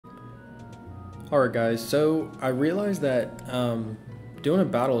Alright guys, so I realized that doing a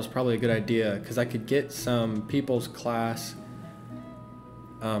battle is probably a good idea because I could get some people's class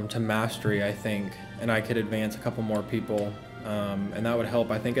to mastery, I think, and I could advance a couple more people, and that would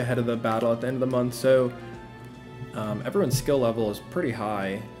help, I think, ahead of the battle at the end of the month. So everyone's skill level is pretty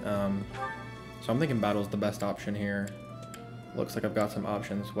high, so I'm thinking battle is the best option here. Looks like I've got some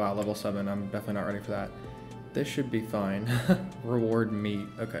options. Wow, level 7, I'm definitely not ready for that. This should be fine. Reward meat,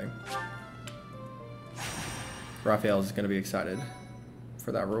 okay. Raphael is going to be excited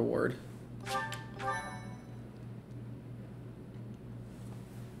for that reward.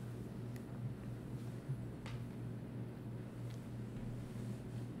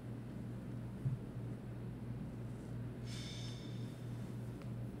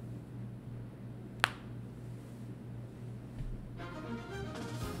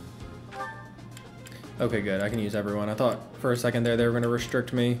 Okay, good. I can use everyone. I thought for a second there they were going to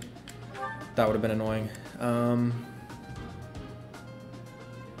restrict me. That would have been annoying.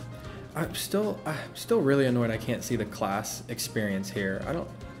 I'm still really annoyed I can't see the class experience here. I don't...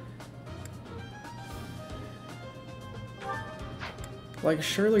 Like,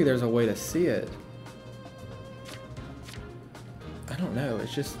 surely there's a way to see it. I don't know.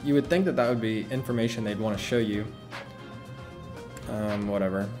 It's just, you would think that that would be information they'd want to show you.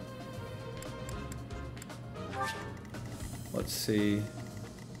 Whatever. Let's see.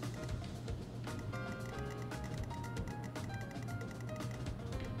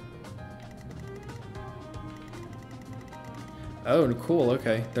 Oh, cool.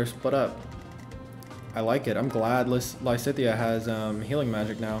 Okay, they're split up. I like it. I'm glad Lysithea has healing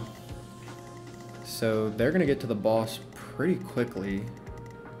magic now. So they're gonna get to the boss pretty quickly.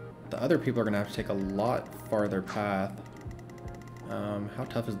 The other people are gonna have to take a lot farther path. How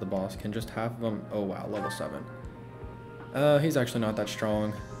tough is the boss? Can just half of them? Oh wow, level 7. He's actually not that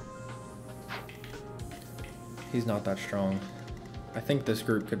strong. He's not that strong. I think this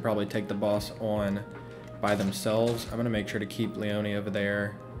group could probably take the boss on by themselves. I'm gonna make sure to keep Leonie over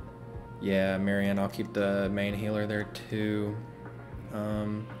there. Yeah, Marianne, I'll keep the main healer there too.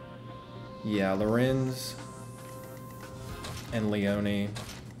 Yeah, Lorenz and Leonie.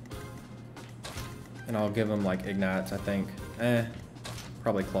 And I'll give them like Ignats, I think.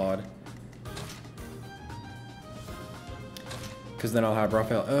 Probably Claude. Because then I'll have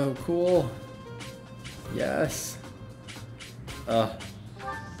Raphael. Oh, cool. Yes.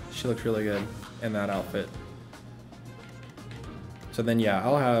 She looks really good in that outfit. So then, yeah,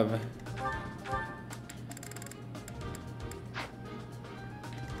 I'll have...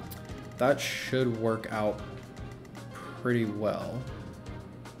 That should work out pretty well.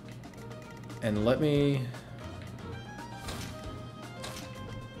 And let me...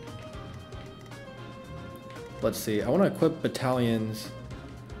 Let's see, I want to equip battalions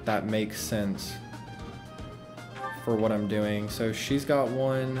that make sense for what I'm doing. So she's got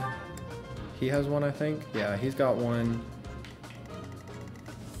one, he has one, I think. Yeah, he's got one.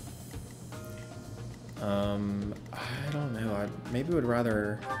 I don't know, I maybe would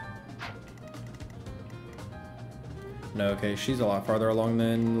rather... No, okay, she's a lot farther along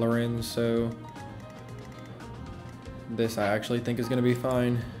than Lorenz, so... This I actually think is going to be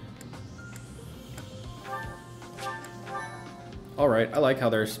fine. Alright, I like how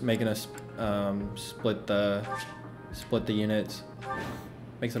they're making us split the units.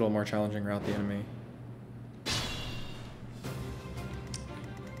 Makes it a little more challenging route the enemy.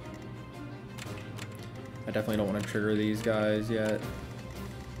 I definitely don't want to trigger these guys yet,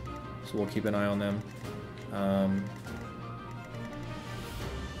 so we'll keep an eye on them.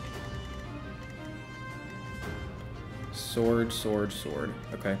 Sword, sword, sword.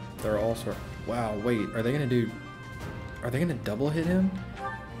 Okay, they're all sword. Wow, wait, are they gonna double hit him?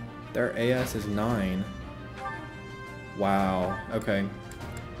 Their AS is 9. Wow, okay.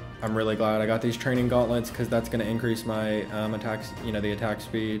 I'm really glad I got these training gauntlets because that's gonna increase my attacks, you know, the attack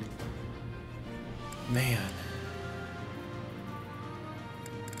speed. Man.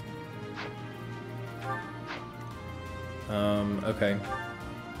 Okay.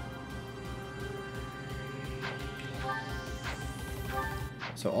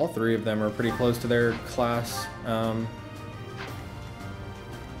 So all 3 of them are pretty close to their class.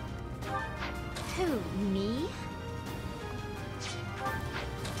 Who, me?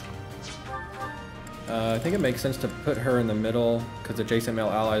 I think it makes sense to put her in the middle because adjacent male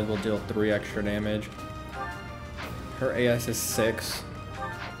allies will deal 3 extra damage. Her AS is 6,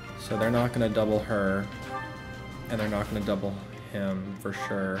 so they're not going to double her, and they're not going to double him for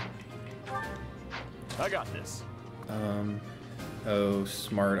sure. I got this. Oh,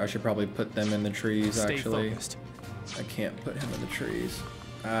 smart. I should probably put them in the trees, Stay actually. focused. I can't put him in the trees.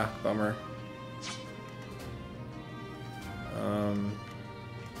 Ah, bummer.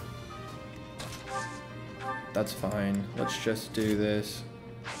 That's fine. Let's just do this.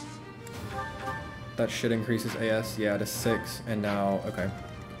 That should increase his AS, yeah, to 6, and now, okay.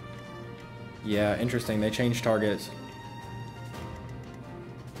 Yeah, interesting, they changed targets.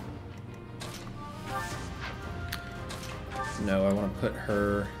 No, I want to put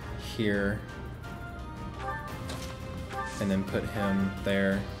her here. And then put him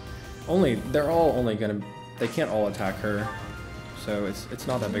there. They're all only gonna, they can't all attack her. So it's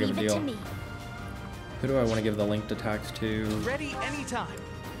not that big of a deal. Who do I want to give the linked attacks to? Ready anytime.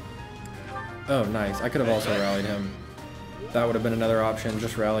 Oh, nice. I could have also rallied him. That would have been another option.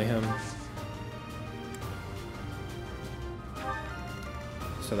 Just rally him.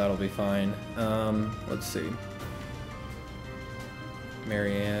 So that'll be fine. Let's see.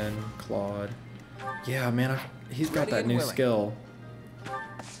 Marianne, Claude. Yeah, man, he's got that new skill.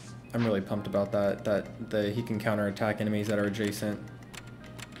 I'm really pumped about that. He can counterattack enemies that are adjacent.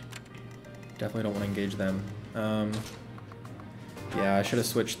 Definitely don't want to engage them. Yeah, I should have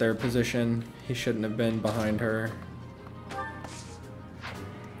switched their position. He shouldn't have been behind her.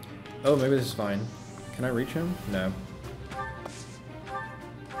 Oh, maybe this is fine. Can I reach him? No.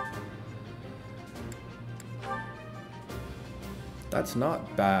 That's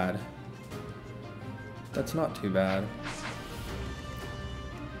not bad. That's not too bad.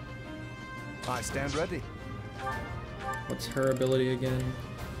 I stand ready. What's her ability again?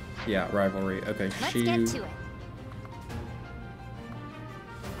 Yeah, rivalry. Okay, Let's get to it.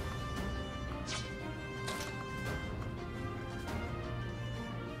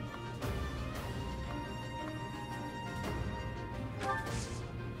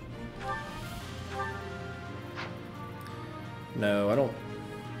 No, I don't.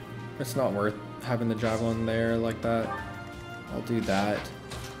 It's not worth having the javelin there like that. I'll do that.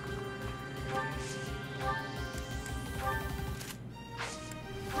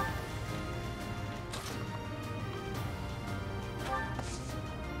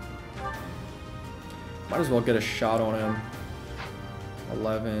 Might as well get a shot on him.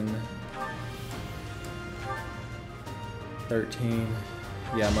 11. 13.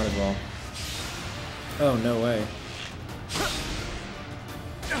 Yeah, might as well. Oh, no way.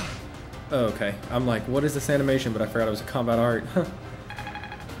 Oh, okay. I'm like, what is this animation? But I forgot it was a combat art.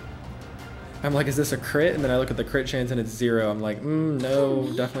 I'm like, is this a crit? And then I look at the crit chance and it's 0. I'm like,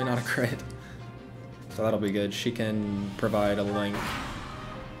 no, definitely not a crit. So that'll be good. She can provide a link.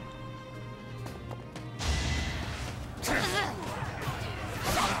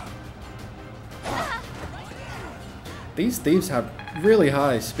 These thieves have really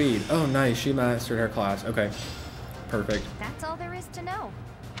high speed. Oh, nice. She mastered her class. Okay. Perfect. That's all there is to know.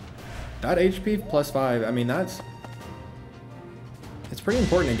 That HP plus 5, I mean, it's pretty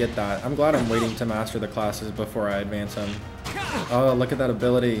important to get that. I'm glad I'm waiting to master the classes before I advance them. Oh, look at that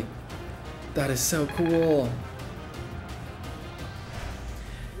ability. That is so cool.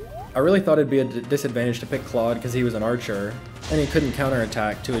 I really thought it'd be a disadvantage to pick Claude because he was an archer and he couldn't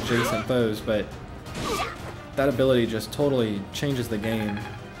counterattack to adjacent foes, but that ability just totally changes the game.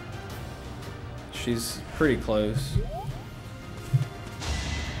 She's pretty close.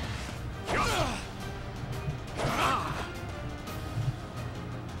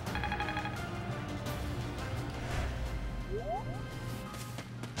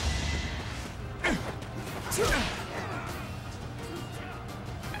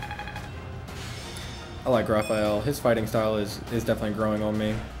 I like Raphael. His fighting style is definitely growing on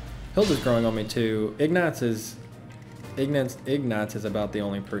me. Hilda's growing on me too. Ignatz is about the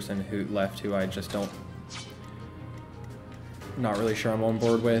only person who left who I just don't, not really sure I'm on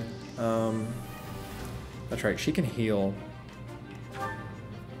board with. That's right, she can heal.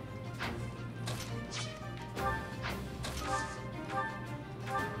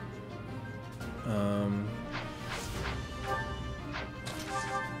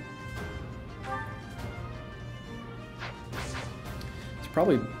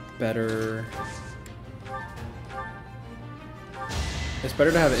 Probably better. It's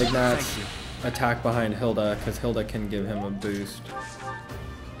better to have Ignatz attack behind Hilda because Hilda can give him a boost.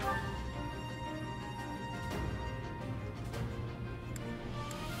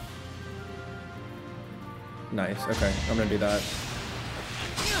 Nice. Okay, I'm gonna do that.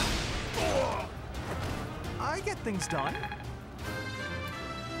 I get things done.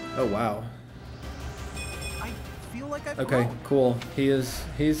 Oh wow. Feel like I've Okay, grown. cool. He's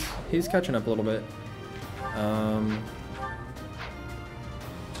catching up a little bit.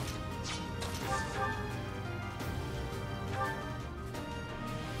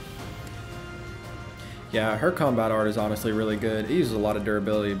 Yeah, her combat art is honestly really good. It uses a lot of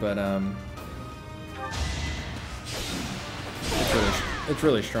durability, but It's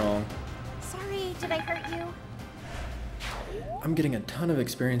really strong. Sorry, did I hurt you? I'm getting a ton of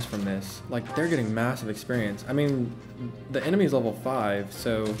experience from this. Like, they're getting massive experience. I mean, the enemy's level 5,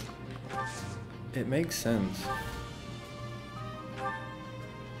 so it makes sense.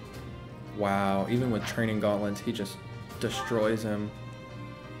 Wow, even with training gauntlets, he just destroys him.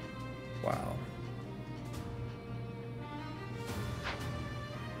 Wow.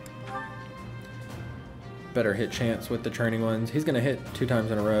 Better hit chance with the training ones. He's gonna hit 2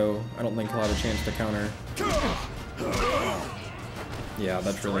 times in a row. I don't think he'll have a chance to counter. Yeah,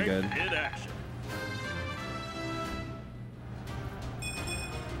 that's really good. In action.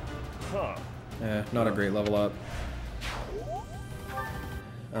 Huh. Not a great level up.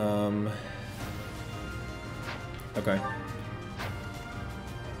 Okay.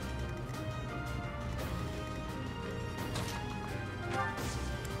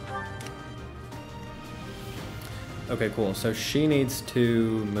 Okay, cool. So she needs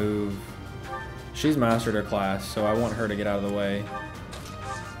to move. She's mastered her class, so I want her to get out of the way.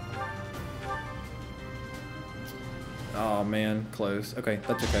 Oh man, close. Okay,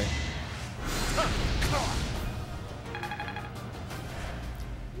 that's okay.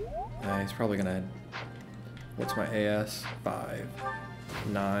 He's probably gonna... What's my AS? 5.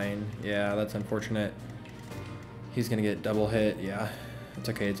 9. Yeah, that's unfortunate. He's gonna get double hit. Yeah, it's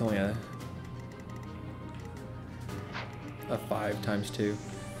okay. It's only a 5 times 2.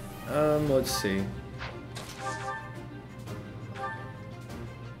 Let's see.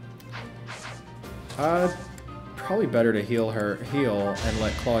 Probably better to heal and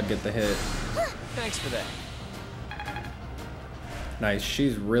let Claude get the hit. Thanks for that. Nice,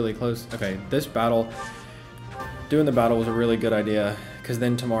 she's really close. Okay, this battle, doing the battle was a really good idea, because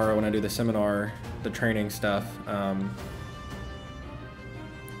then tomorrow when I do the seminar, the training stuff, I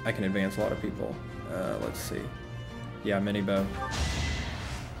can advance a lot of people. Let's see. Yeah, mini bow.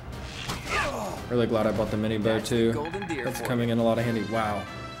 Really glad I bought the mini bow too. That's coming in a lot of handy. Wow.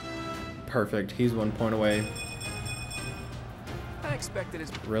 Perfect, he's 1 point away. I expected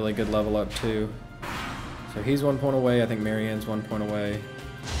his... Really good level up too. So he's 1 point away. I think Marianne's 1 point away.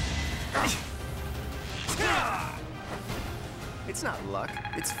 It's not luck,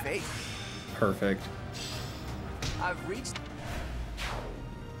 it's fate. Perfect. I've reached...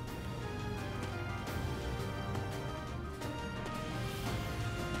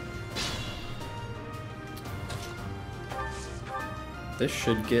 This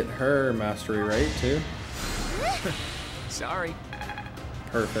should get her mastery rate too. Sorry.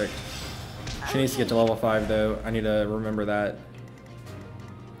 Perfect. She needs to get to level 5 though. I need to remember that.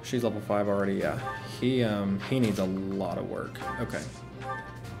 She's level 5 already, yeah. He needs a lot of work. Okay.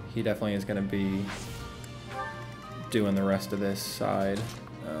 He definitely is gonna be doing the rest of this side.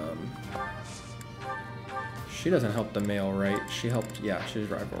 She doesn't help the male, right? She helped, yeah, she's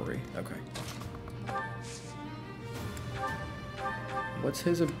rivalry. Okay. What's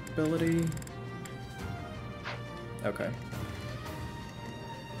his ability? Okay.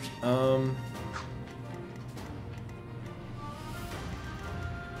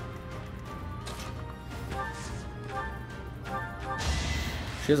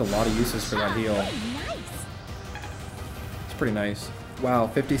 She has a lot of uses for that heal. Nice. It's pretty nice. Wow,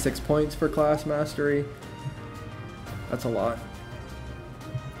 56 points for class mastery. That's a lot.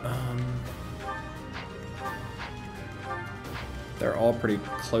 They're all pretty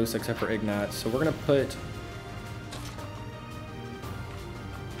close except for Ignat, so we're gonna put...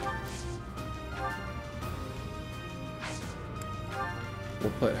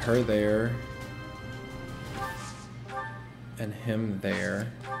 We'll put her there. And him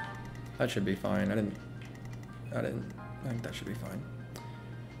there. That should be fine. I think that should be fine.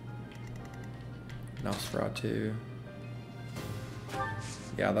 Nosferatu.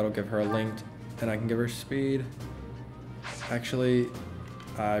 Yeah, that'll give her a linked, and I can give her speed. Actually,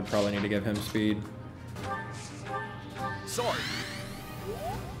 I probably need to give him speed. Sorry.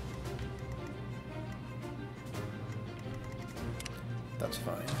 That's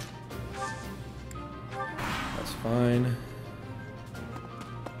fine. That's fine.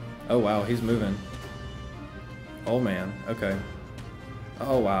 Oh wow, he's moving. Oh man, okay.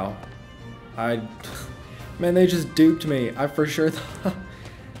 Oh wow. Man, they just duped me. I for sure thought...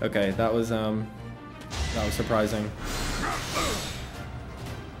 Okay, that was surprising.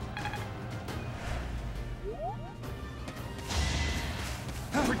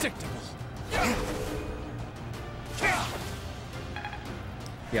 Predictable.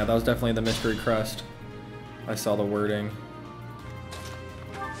 Yeah, that was definitely the mystery crest. I saw the wording.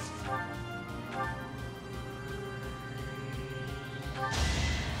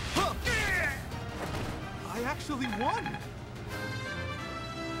 I actually won.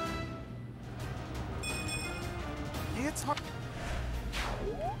 It's hard.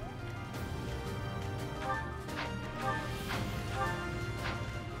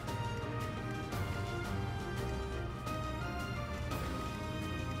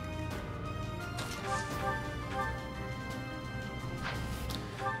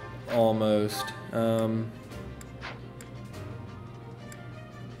 Almost.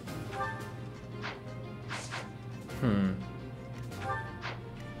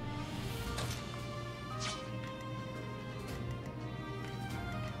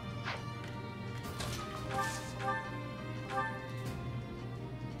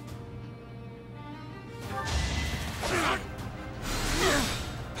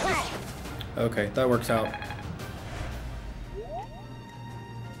 Okay, that works out.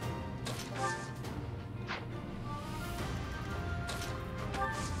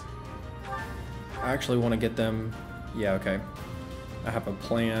 I actually want to get them. Yeah, okay. I have a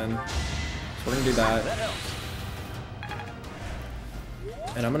plan. So we're gonna do that.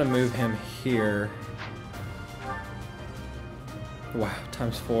 And I'm gonna move him here. Wow,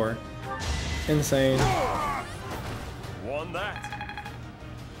 ×4. Insane. Won that.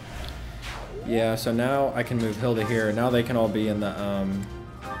 Yeah, so now I can move Hilda here. Now they can all be in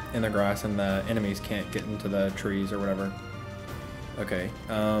the grass and the enemies can't get into the trees or whatever. Okay,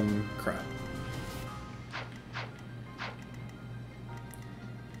 crap.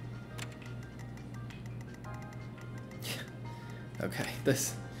 Okay,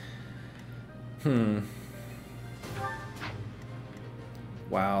 this...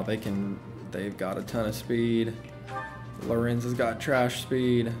 Wow, they've got a ton of speed. Lorenz has got trash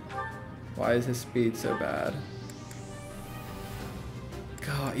speed. Why is his speed so bad?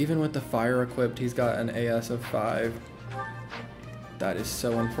 God, even with the fire equipped, he's got an AS of 5. That is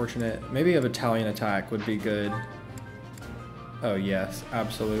so unfortunate. Maybe a battalion attack would be good. Oh yes,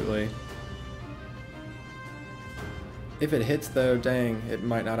 absolutely. If it hits though, dang, it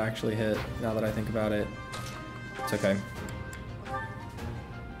might not actually hit now that I think about it. It's okay.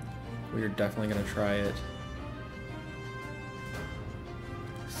 We are definitely gonna try it.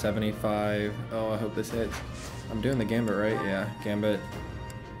 75. Oh, I hope this hits. I'm doing the gambit, right? Yeah, gambit.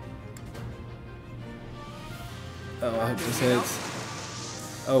 Oh, I hope this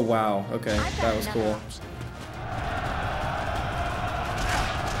hits. Oh, wow. Okay, that was cool.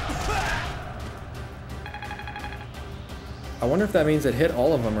 I wonder if that means it hit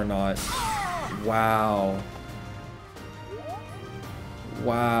all of them or not. Wow.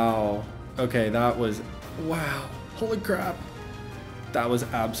 Wow. Okay, that was... Wow. Holy crap. That was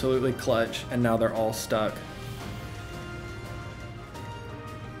absolutely clutch, and now they're all stuck.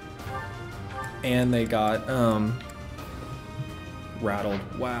 And they got, rattled.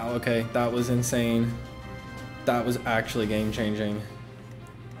 Wow, okay, that was insane. That was actually game-changing.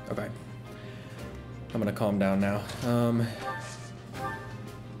 Okay. I'm gonna calm down now.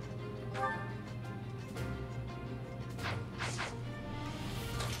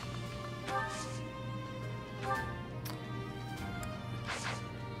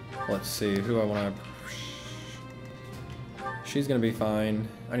 Let's see, who do I want to... She's going to be fine.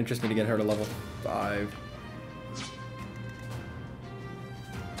 I just need to get her to level 5.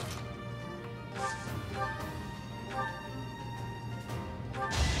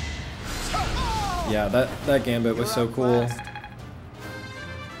 Yeah, that gambit was so cool.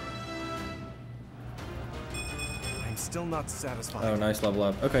 I'm still not satisfied. Oh, nice level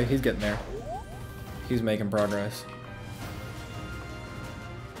up. Okay, he's getting there. He's making progress.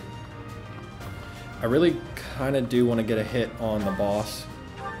 I really kind of do want to get a hit on the boss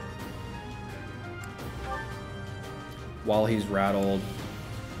while he's rattled.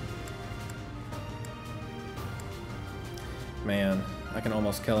 Man, I can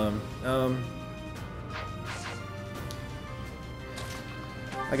almost kill him.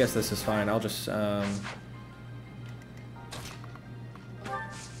 I guess this is fine. I'll just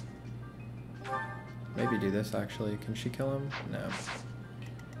maybe do this actually. Can she kill him? No.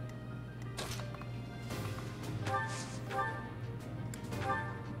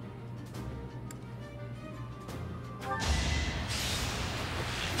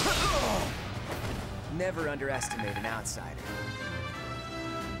 Never underestimate an outsider.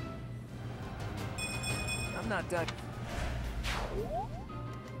 I'm not done.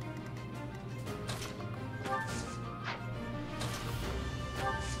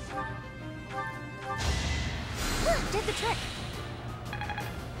 Did the trick.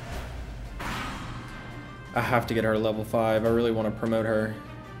 I have to get her level 5. I really want to promote her.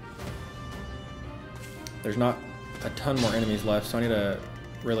 There's not a ton more enemies left, so I need to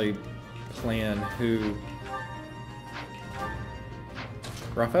really plan who...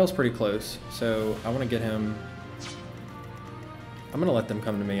 Raphael's pretty close, so I want to get him I'm gonna let them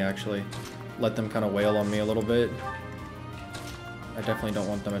come to me, actually. Let them kind of wail on me a little bit. I definitely don't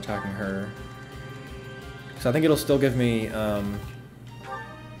want them attacking her. So I think it'll still give me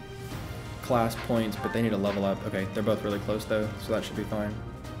class points, but they need to level up. Okay, they're both really close though, so that should be fine.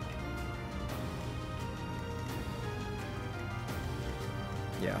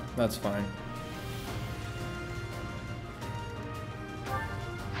 Yeah, that's fine.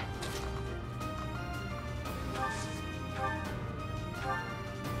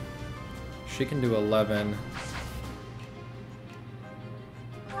 She can do 11.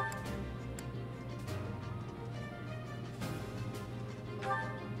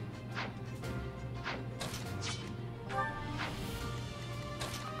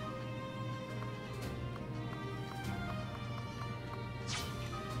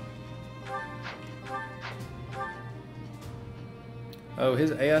 Oh,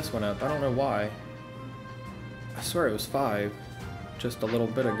 his AS went up. I don't know why. I swear it was 5 just a little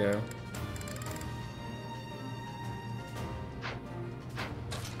bit ago.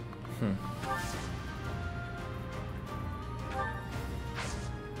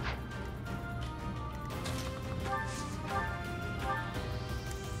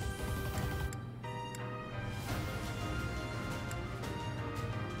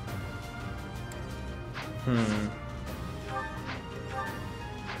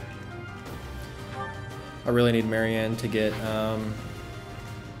 I really need Marianne to get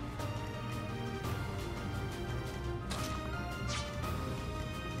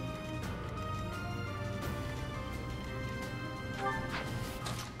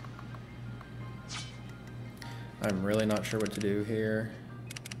I'm really not sure what to do here.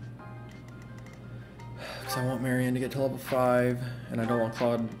 Because I want Marianne to get to level 5, and I don't want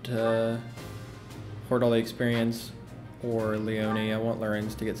Claude to hoard all the experience, or Leone. I want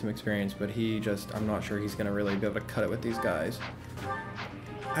Lorenz to get some experience, but I'm not sure he's going to really be able to cut it with these guys.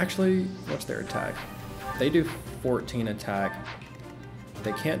 Actually, what's their attack? They do 14 attack.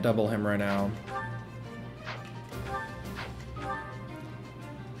 They can't double him right now.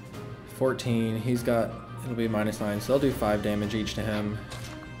 14, it'll be -9, so they'll do 5 damage each to him.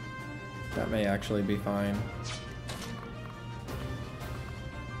 That may actually be fine.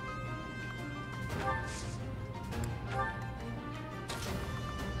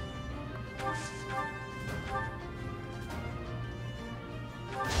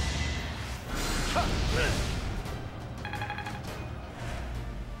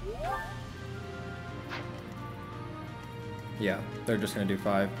 Yeah, they're just gonna do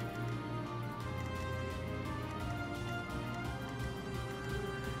 5.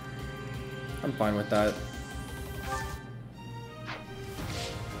 I'm fine with that.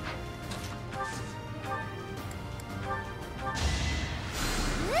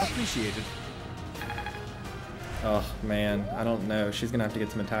 Appreciated. Oh man, I don't know. She's gonna have to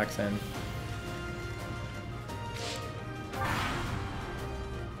get some attacks in.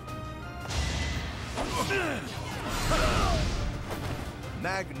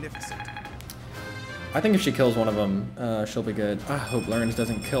 Magnificent. I think if she kills one of them, she'll be good. I hope Lorenz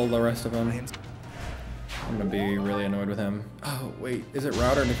doesn't kill the rest of them. I'm gonna be really annoyed with him. Oh wait, is it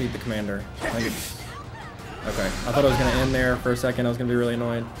route or defeat the commander? I think it's... Okay, I thought it was gonna end there for a second. I was gonna be really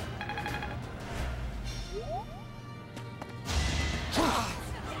annoyed.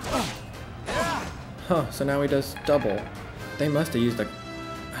 Huh, so now he does double. They must have used a,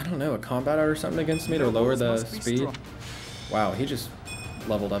 I don't know, a combat art or something against me to lower the speed. Wow, he just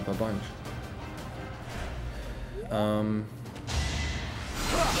leveled up a bunch.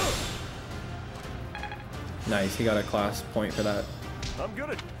 Nice, he got a class point for that. I'm good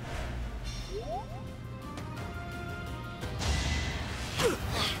at...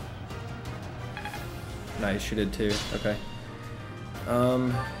 Nice, she did too. Okay.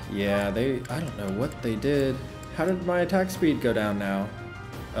 Yeah, I don't know what they did. How did my attack speed go down now?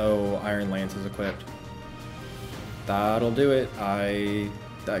 Oh, Iron Lance is equipped. That'll do it.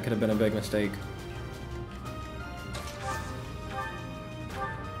 That could have been a big mistake.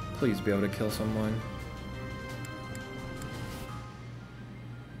 Please be able to kill someone.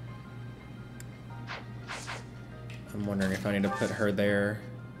 I'm wondering if I need to put her there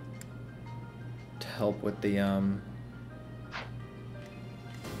to help with the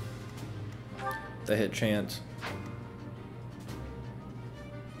hit chance.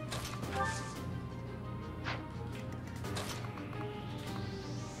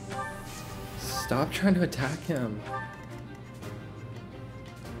 Stop trying to attack him.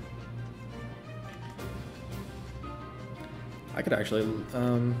 I could actually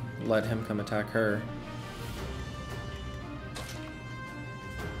let him come attack her.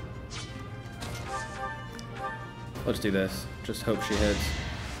 Let's do this. Just hope she hits.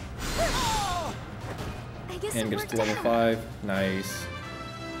 I guess And it gets worked to level out. 5. Nice.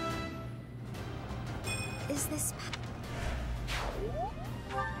 Is this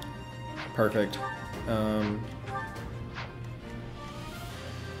Perfect.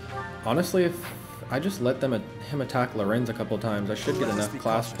 Honestly, if I just let him attack Lorenz a couple times, I should get Let us enough be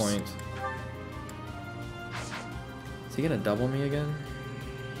class cautious. points. Is he gonna double me again?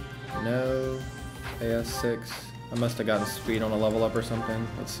 No. AS6. I must have gotten speed on a level up or something.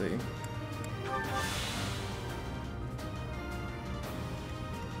 Let's see.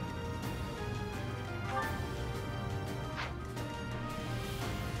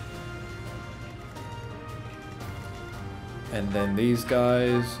 And then these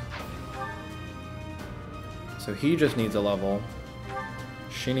guys. So he just needs a level.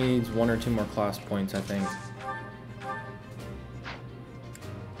 She needs 1 or 2 more class points, I think.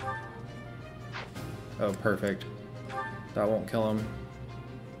 Oh, perfect. That won't kill him.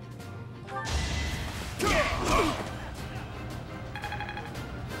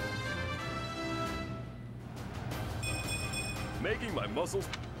 Making my muscles.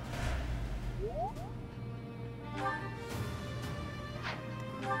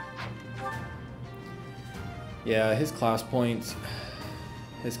 Yeah, his class points,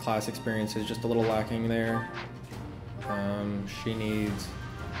 his class experience is just a little lacking there. She needs...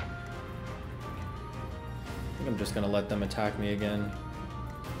 I think I'm just gonna let them attack me again.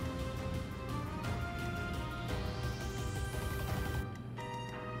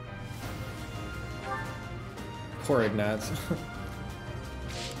 Poor Ignats.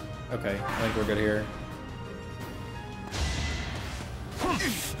 Okay, I think we're good here.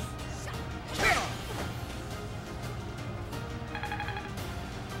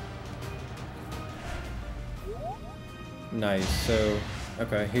 Nice, so,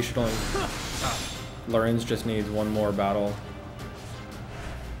 okay, he should only... Lorenz just needs 1 more battle.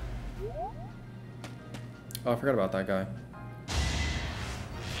 Oh, I forgot about that guy.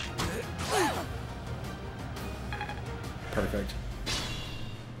 Perfect.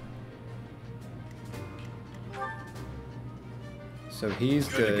 So he's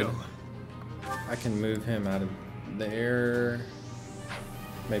good. I can move him out of there.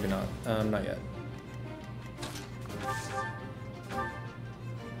 Maybe not. Not yet.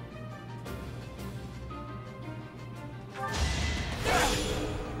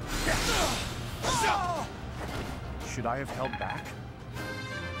 Should I have held back?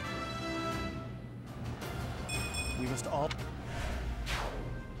 We must all...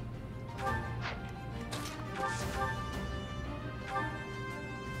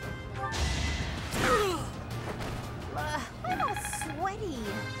 I'm all sweaty.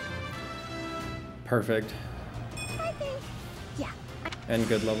 Perfect. I think. Yeah. And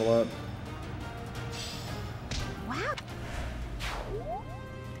good level up. Wow.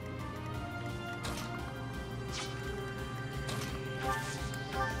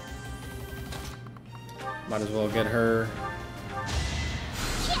 Might as well get her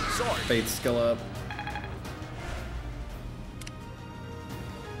Fate skill up.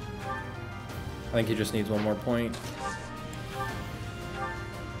 I think he just needs 1 more point.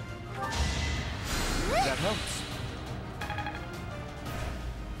 That helps.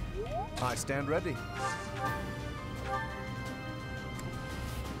 I stand ready.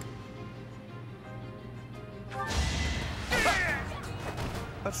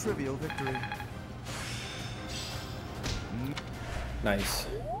 A trivial victory. Nice.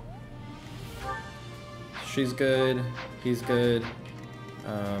 She's good. He's good.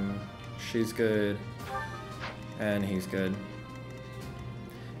 She's good. And he's good.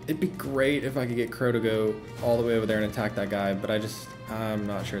 It'd be great if I could get Crow to go all the way over there and attack that guy, but I'm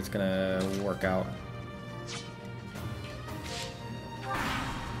not sure it's gonna work out.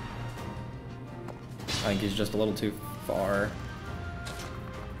 I think he's just a little too far.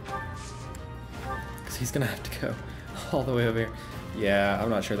 Because he's gonna have to go all the way over here. Yeah, I'm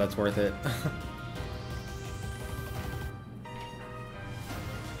not sure that's worth it.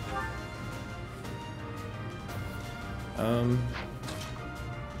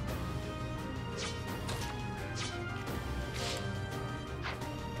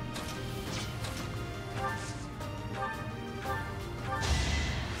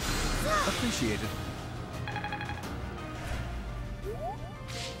 Appreciated.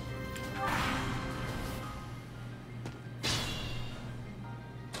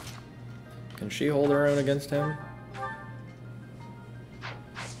 Can she hold her own against him?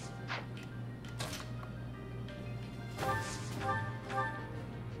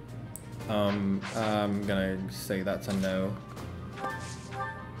 I'm gonna say that's a no.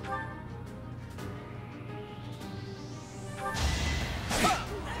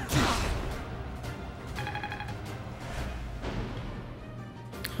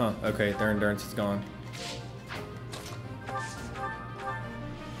 Huh, okay, their endurance is gone.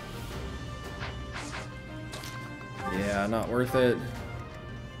 Yeah, not worth it.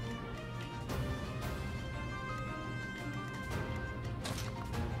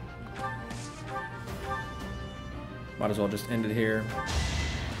 Might as well just end it here.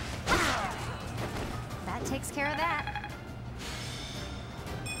 That takes care of that.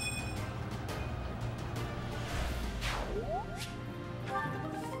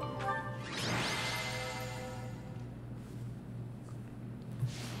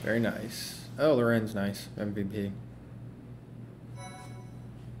 Very nice. Oh, Loren's nice. MVP.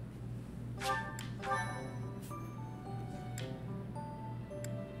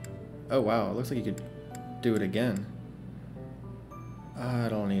 Oh wow, it looks like you could do it again. I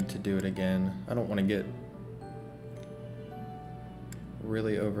don't need to do it again. I don't want to get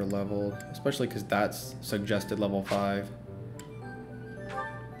really over leveled, especially because that's suggested level 5.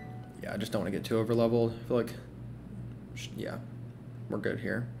 Yeah, I just don't want to get too over leveled. I feel like, yeah, we're good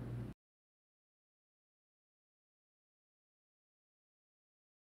here.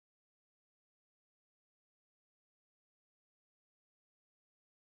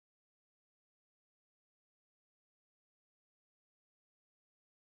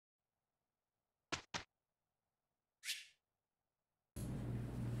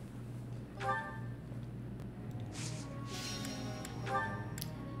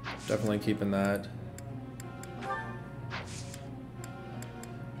 Definitely keeping that.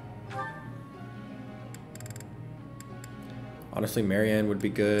 Honestly, Marianne would be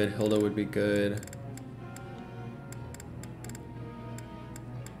good. Hilda would be good.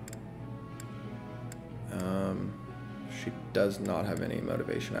 She does not have any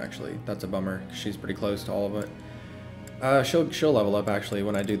motivation, actually. That's a bummer. She's pretty close to all of it. She'll level up, actually,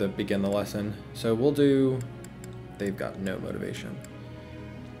 when I do the begin the lesson. So we'll do... They've got no motivation.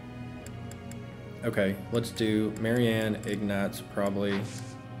 Okay, let's do Marianne, Ignatz, probably.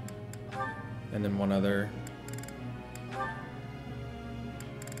 And then one other.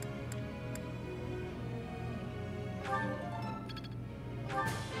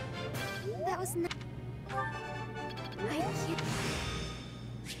 That was not... I can't...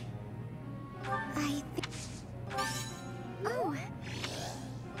 I think... Oh.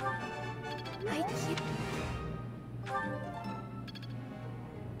 I can't...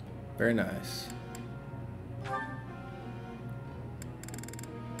 Very nice.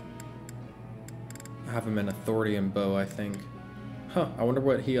 I have him in authority and bow, I think. Huh, I wonder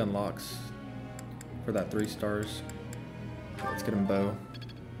what he unlocks for that 3 stars. Okay, let's get him bow.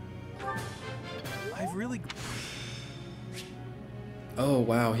 I've really... Oh,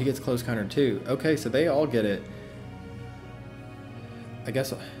 wow, he gets close counter too. Okay, so they all get it. I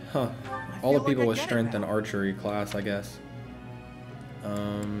guess, huh. All the feel like people I with get it strength and now. archery class, I guess.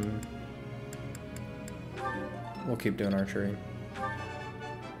 We'll keep doing archery.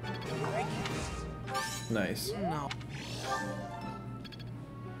 Nice. No.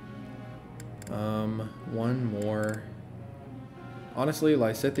 One more. Honestly,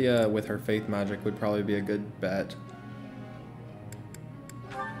 Lysithea with her faith magic would probably be a good bet.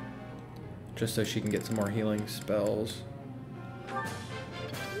 Just so she can get some more healing spells.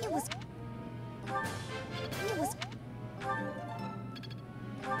 It was... It was...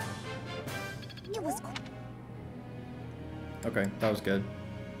 It was... Okay, that was good.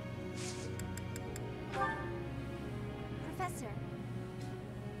 Professor.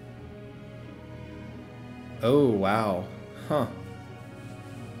 Oh, wow. Huh.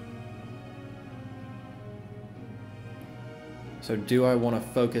 So do I want to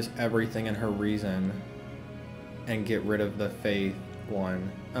focus everything in her reason and get rid of the faith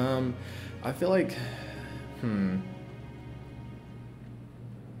one? I feel like,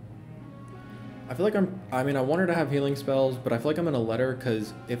 I feel like I mean, I want her to have healing spells, but I feel like I'm going to let her,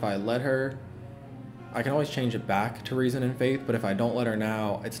 because if I let her, I can always change it back to reason and faith, but if I don't let her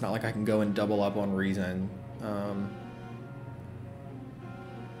now, it's not like I can go and double up on reason.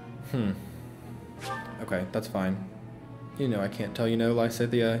 Okay, that's fine. You know I can't tell you no,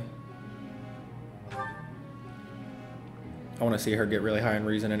 Lysithea. I want to see her get really high in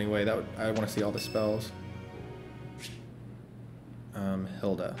reason anyway. I want to see all the spells.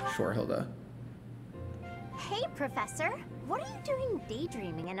 Hilda. Sure, Hilda. Hey, Professor. What are you doing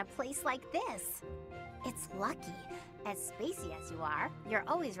daydreaming in a place like this? It's lucky. As spacey as you are, you're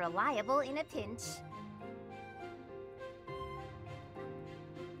always reliable in a pinch.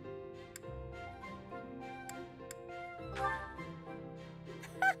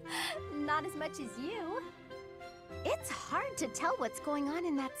 Not as much as you. It's hard to tell what's going on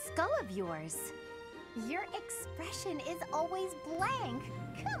in that skull of yours. Your expression is always blank.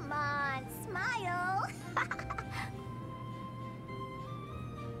 Come on, smile.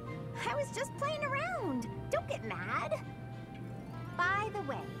 I was just playing around. Don't get mad. By the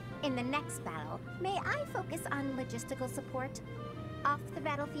way, in the next battle, may I focus on logistical support? Off the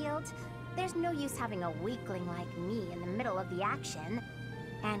battlefield, there's no use having a weakling like me in the middle of the action,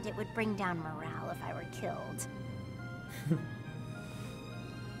 and it would bring down morale if I were killed.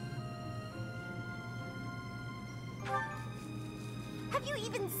 Have you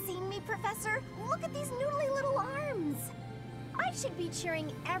even seen me, Professor? Look at these noodly little arms. I should be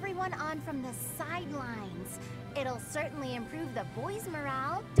cheering everyone on from the sidelines. It'll certainly improve the boys'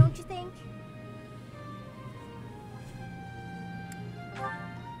 morale, don't you think?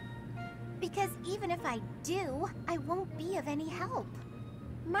 Because even if I do, I won't be of any help.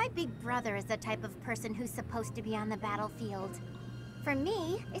 My big brother is the type of person who's supposed to be on the battlefield. For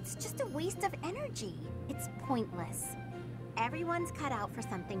me, it's just a waste of energy. It's pointless. Everyone's cut out for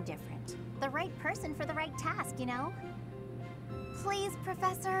something different. The right person for the right task, you know? Please,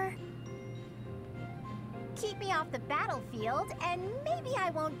 Professor. Keep me off the battlefield, and maybe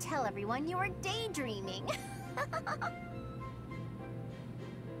I won't tell everyone you were daydreaming.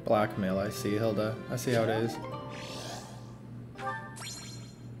 Blackmail, I see, Hilda. I see how it is.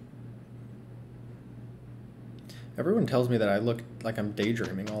 Everyone tells me that I look like I'm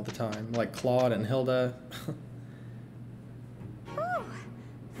daydreaming all the time, like Claude and Hilda. Whew.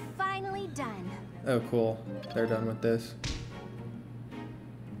 Finally done. Oh, cool. They're done with this.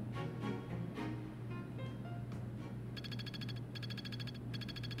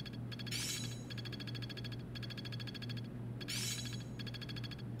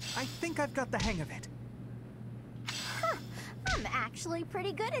 I think I've got the hang of it. Huh. I'm actually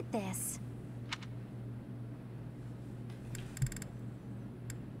pretty good at this.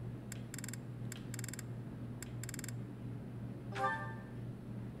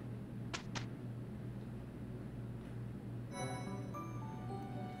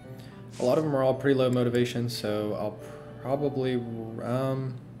 A lot of them are all pretty low motivation, so I'll probably,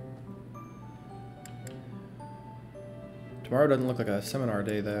 tomorrow doesn't look like a seminar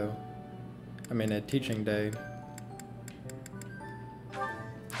day, though. I mean, a teaching day.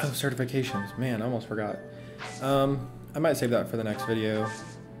 Oh, certifications. Man, I almost forgot. I might save that for the next video.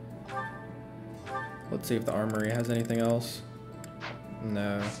 Let's see if the armory has anything else.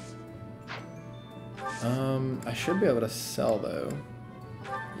 No. I should be able to sell, though.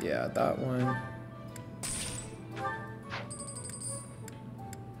 Yeah, that one.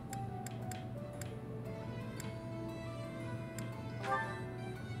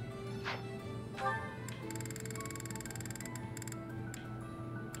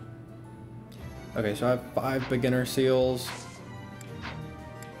 Okay, so I have 5 beginner seals.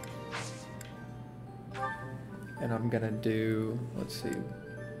 And I'm gonna do, let's see,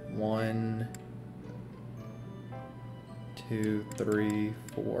 1, 2, 3,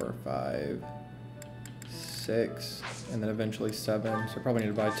 4, 5, 6, and then eventually 7. So I probably need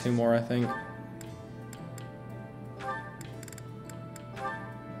to buy 2 more, I think.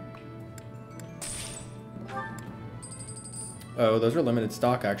 Oh, those are limited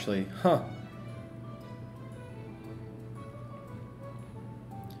stock, actually. Huh.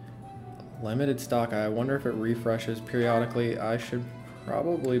 Limited stock. I wonder if it refreshes periodically. I should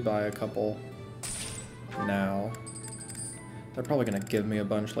probably buy a couple now. They're probably going to give me a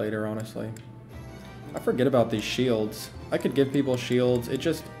bunch later, honestly. I forget about these shields. I could give people shields.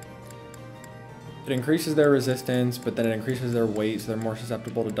 It increases their resistance, but then it increases their weight, so they're more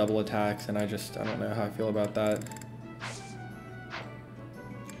susceptible to double attacks, and I don't know how I feel about that.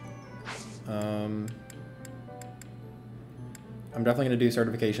 I'm definitely going to do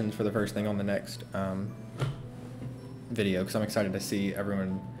certifications for the first thing on the next video, because I'm excited to see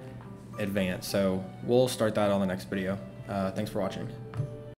everyone advance. So we'll start that on the next video. Thanks for watching.